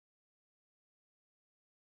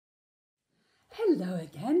Hello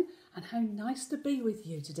again, and how nice to be with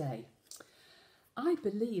you today. I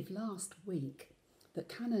believe last week that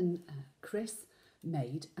Canon Chris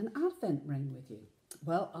made an Advent ring with you.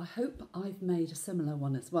 Well, I hope I've made a similar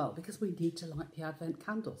one as well, because we need to light the Advent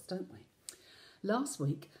candles, don't we? Last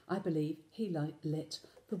week, I believe he lit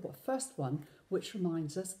the first one, which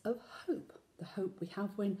reminds us of hope. The hope we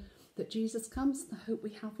have when that Jesus comes, the hope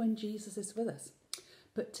we have when Jesus is with us.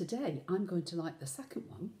 But today, I'm going to light the second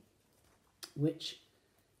one, which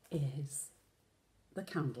is the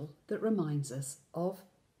candle that reminds us of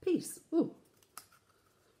peace. Ooh.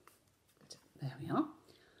 There we are.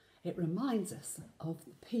 It reminds us of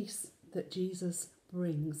the peace that Jesus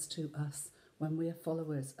brings to us when we are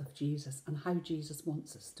followers of Jesus and how Jesus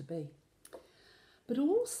wants us to be. But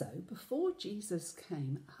also, before Jesus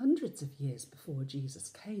came, hundreds of years before Jesus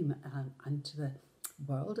came into the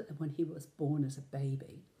world, when he was born as a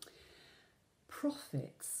baby,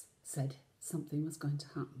 prophets said something was going to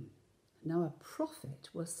happen. Now, a prophet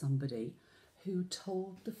was somebody who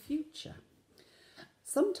told the future.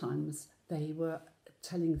 Sometimes they were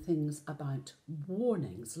telling things about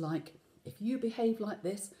warnings, like, if you behave like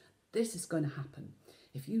this, this is going to happen.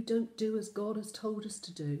 If you don't do as God has told us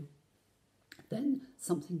to do, then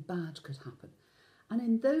something bad could happen. And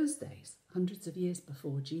in those days, hundreds of years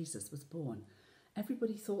before Jesus was born,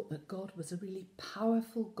 everybody thought that God was a really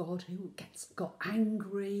powerful God who got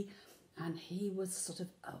angry, and he was sort of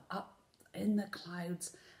up in the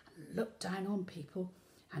clouds and looked down on people,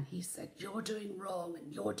 and he said, you're doing wrong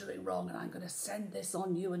and you're doing wrong, and I'm going to send this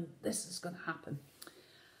on you and this is going to happen.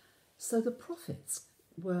 So the prophets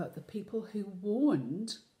were the people who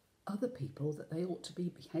warned other people that they ought to be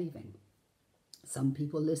behaving. Some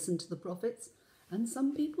people listened to the prophets and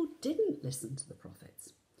some people didn't listen to the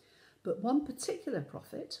prophets. But one particular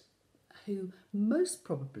prophet, who most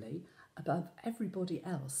probably above everybody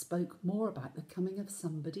else spoke more about the coming of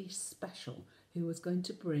somebody special who was going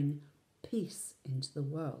to bring peace into the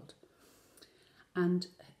world, and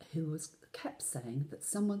who kept saying that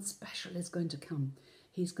someone special is going to come.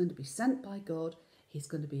 He's going to be sent by God, he's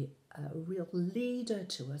going to be a real leader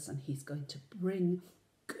to us, and he's going to bring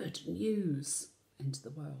good news into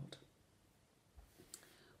the world.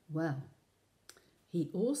 Well, he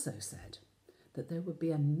also said that there would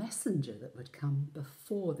be a messenger that would come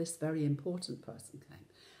before this very important person came.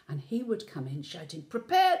 And he would come in shouting,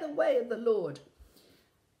 prepare the way of the Lord,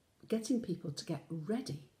 getting people to get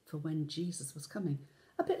ready for when Jesus was coming.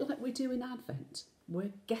 A bit like we do in Advent.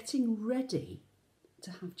 We're getting ready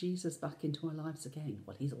to have Jesus back into our lives again.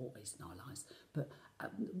 Well, he's always in our lives, but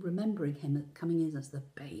remembering him coming in as the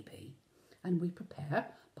baby. And we prepare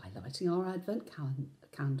by lighting our Advent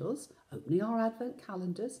candles, opening our Advent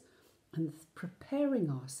calendars, and preparing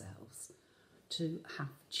ourselves to have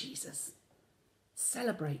Jesus,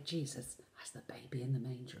 celebrate Jesus as the baby in the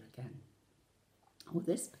manger again. Well,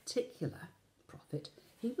 this particular prophet,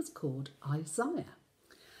 he was called Isaiah.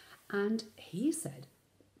 And he said,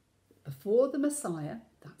 before the Messiah,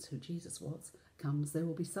 that's who Jesus was, comes, there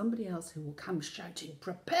will be somebody else who will come shouting,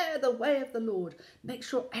 prepare the way of the Lord, make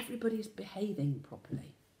sure everybody's behaving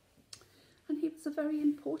properly. And he was a very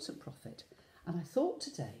important prophet. And I thought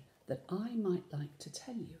today that I might like to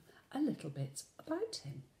tell you a little bit about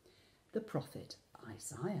him, the prophet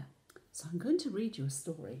Isaiah. So I'm going to read you a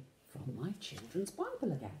story from my children's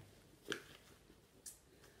Bible again.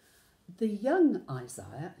 The young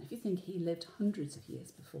Isaiah, if you think he lived hundreds of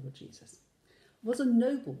years before Jesus, was a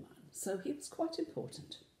nobleman, so he was quite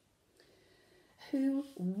important, who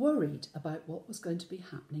worried about what was going to be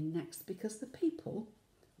happening next because the people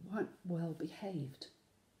weren't well behaved.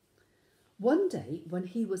 One day, when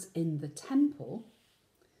he was in the temple,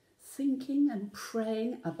 thinking and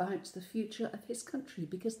praying about the future of his country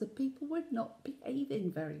because the people were not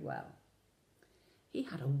behaving very well, he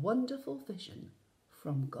had a wonderful vision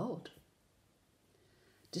from God,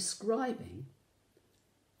 describing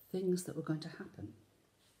things that were going to happen.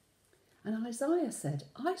 And Isaiah said,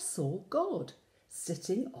 I saw God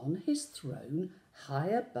sitting on his throne high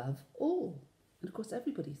above all. And of course,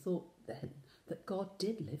 everybody thought then that God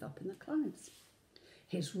did live up in the clouds.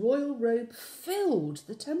 His royal robe filled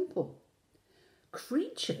the temple.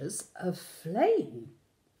 Creatures of flame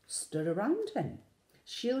stood around him,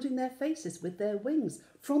 shielding their faces with their wings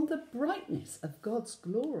from the brightness of God's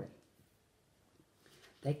glory.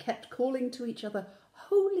 They kept calling to each other,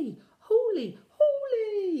 holy, holy,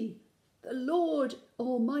 holy! The Lord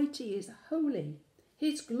Almighty is holy.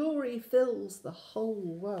 His glory fills the whole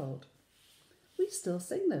world. We still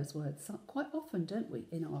sing those words quite often, don't we,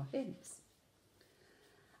 in our hymns.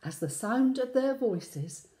 As the sound of their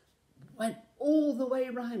voices went all the way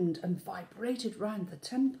round and vibrated round the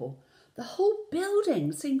temple, The whole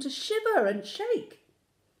building seemed to shiver and shake.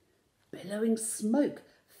 Billowing smoke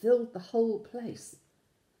filled the whole place.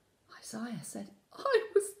 Isaiah said, I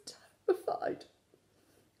was terrified.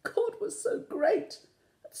 God was so great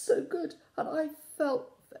and so good, and I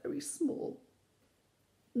felt very small,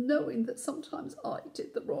 knowing that sometimes I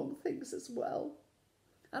did the wrong things as well.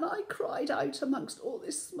 And I cried out amongst all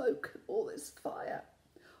this smoke and all this fire,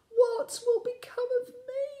 what will become of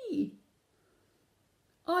me?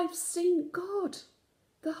 I've seen God,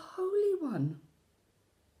 the Holy One,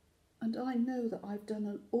 and I know that I've done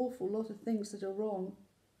an awful lot of things that are wrong.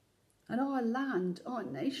 And our land, our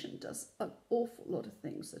nation does an awful lot of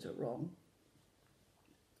things that are wrong.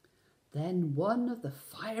 Then one of the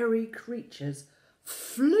fiery creatures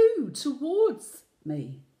flew towards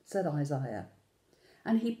me, said Isaiah,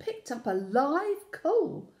 and he picked up a live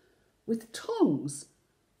coal with tongs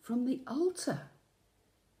from the altar,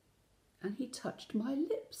 and he touched my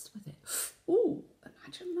lips with it. Oh,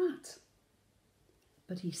 imagine that.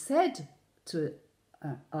 But he said to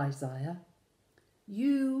Isaiah,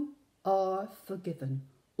 you are forgiven.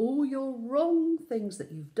 All your wrong things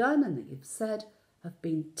that you've done and that you've said have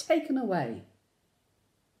been taken away.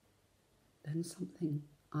 Then something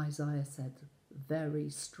Isaiah said very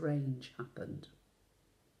strange happened.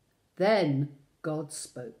 Then God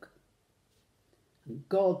spoke. And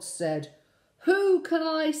God said, who can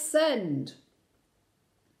I send?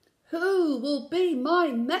 Who will be my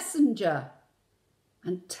messenger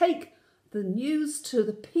and take the news to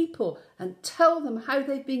the people and tell them how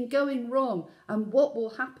they've been going wrong and what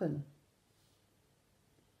will happen?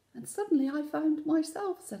 And suddenly I found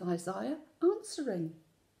myself, said Isaiah, answering.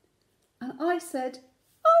 And I said,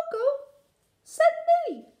 I'll go, send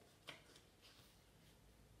me.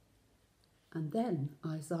 And then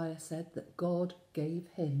Isaiah said that God gave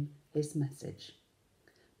him his message.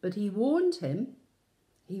 But he warned him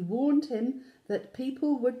that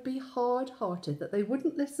people would be hard-hearted, that they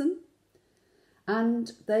wouldn't listen,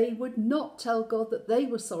 and they would not tell God that they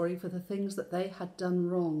were sorry for the things that they had done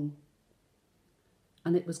wrong.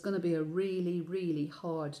 And it was going to be a really, really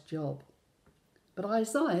hard job. But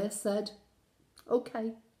Isaiah said,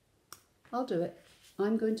 okay, I'll do it.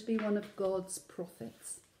 I'm going to be one of God's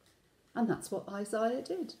prophets. And that's what Isaiah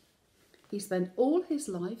did. He spent all his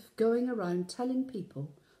life going around telling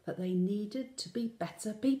people that they needed to be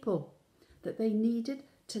better people, that they needed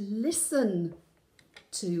to listen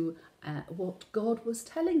to what God was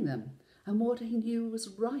telling them and what he knew was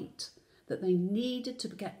right, that they needed to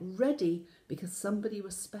get ready because somebody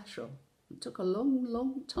was special. It took a long,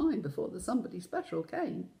 long time before the somebody special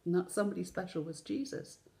came, and that somebody special was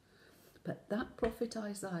Jesus. But that prophet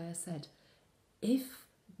Isaiah said, if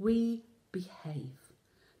we behave,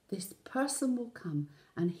 this person will come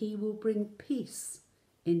and he will bring peace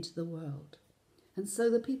into the world. And so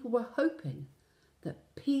the people were hoping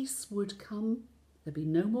that peace would come. There'd be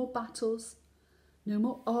no more battles, no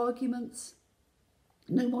more arguments,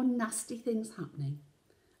 no more nasty things happening,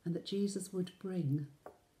 and that Jesus would bring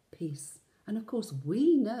peace. And of course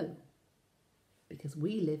we know, because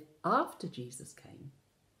we live after Jesus came,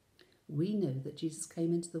 we know that Jesus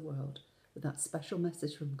came into the world with that special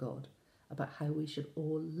message from God about how we should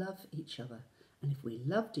all love each other. And if we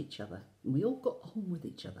loved each other, and we all got on with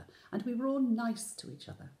each other, and we were all nice to each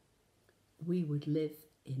other, we would live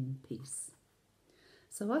in peace.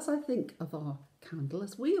 So as I think of our candle,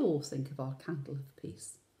 as we all think of our candle of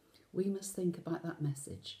peace, we must think about that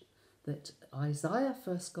message that Isaiah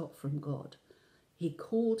first got from God. He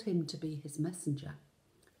called him to be his messenger,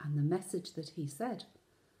 and the message that he said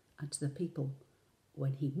to the people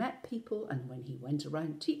when he met people and when he went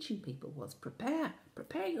around teaching people was prepare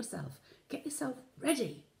yourself, get yourself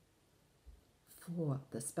ready for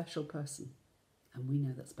the special person. And we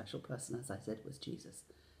know that special person, as I said, was Jesus,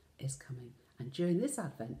 is coming. And during this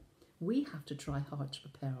Advent, we have to try hard to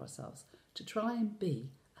prepare ourselves to try and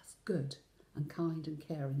be as good and kind and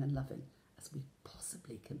caring and loving as we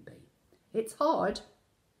possibly can be. It's hard,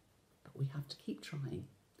 but we have to keep trying.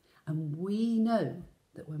 And we know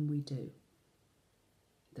that when we do,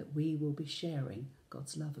 that we will be sharing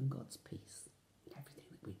God's love and God's peace in everything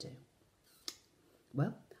that we do.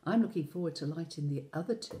 Well, I'm looking forward to lighting the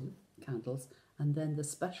other two candles and then the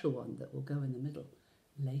special one that will go in the middle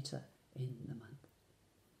later in the month.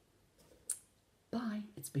 Bye.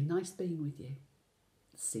 It's been nice being with you.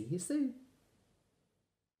 See you soon.